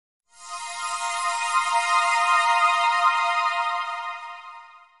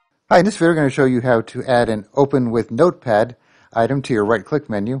Hi, in this video, we're going to show you how to add an Open with Notepad item to your right-click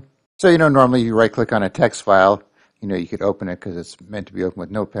menu. So, normally you right-click on a text file. You could open it because it's meant to be open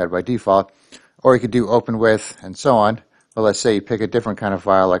with Notepad by default. Or you could do Open with and so on. But let's say you pick a different kind of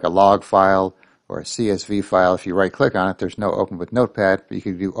file, like a log file or a CSV file. If you right-click on it, there's no Open with Notepad. But you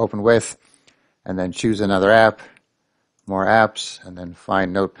could do Open with and then choose another app, more apps, and then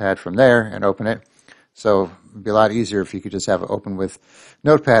find Notepad from there and open it. So it would be a lot easier if you could just have it open with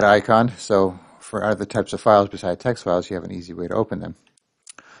Notepad icon. So for other types of files besides text files, you have an easy way to open them.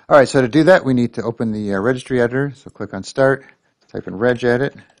 All right, so to do that, we need to open the registry editor. So click on Start, type in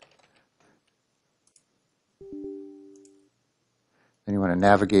regedit. Then you want to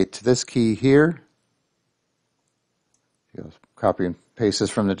navigate to this key here. You'll copy and paste this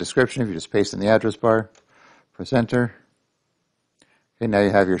from the description. If you just paste in the address bar, press Enter. Okay, now you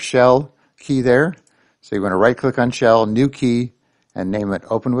have your shell key there. So you want to right-click on shell, new key, and name it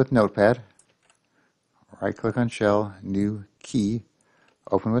Open with Notepad. Right-click on shell, new key,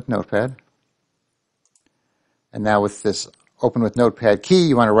 Open with Notepad. And now with this Open with Notepad key,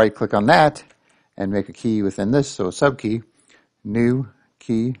 you want to right-click on that and make a key within this, so a subkey, new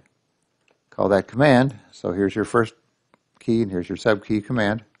key, call that command. So here's your first key and here's your subkey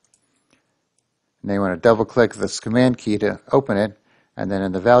command. And then you want to double-click this command key to open it, and then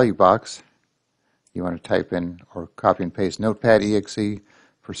in the value box, you want to type in or copy and paste notepad.exe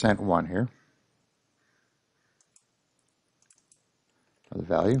 %1 here for the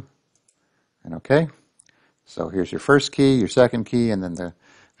value. And OK. So here's your first key, your second key, and then the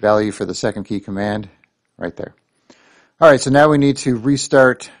value for the second key command right there. All right, so now we need to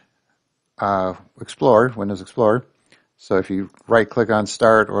restart Explorer, Windows Explorer. So if you right-click on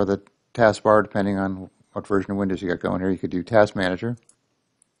Start or the taskbar, depending on what version of Windows you got going here, you could do Task Manager.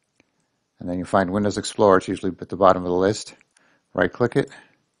 And then you find Windows Explorer. It's usually at the bottom of the list. Right-click it.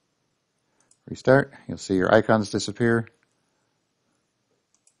 Restart. You'll see your icons disappear.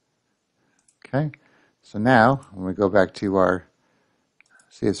 Okay. So now, when we go back to our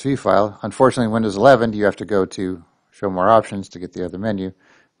CSV file, unfortunately, Windows 11, you have to go to Show More Options to get the other menu.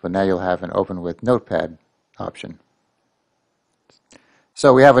 But now you'll have an Open with Notepad option.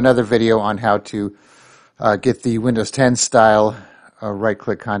 So we have another video on how to get the Windows 10 style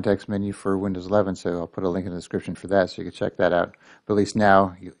right-click context menu for Windows 11, so I'll put a link in the description for that so you can check that out. But at least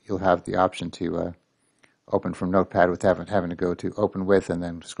now you'll have the option to open from Notepad without having to go to Open With and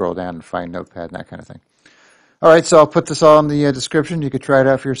then scroll down and find Notepad and that kind of thing. All right, so I'll put this all in the description. You could try it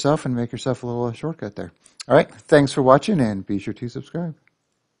out for yourself and make yourself a little shortcut there. All right, thanks for watching, and be sure to subscribe.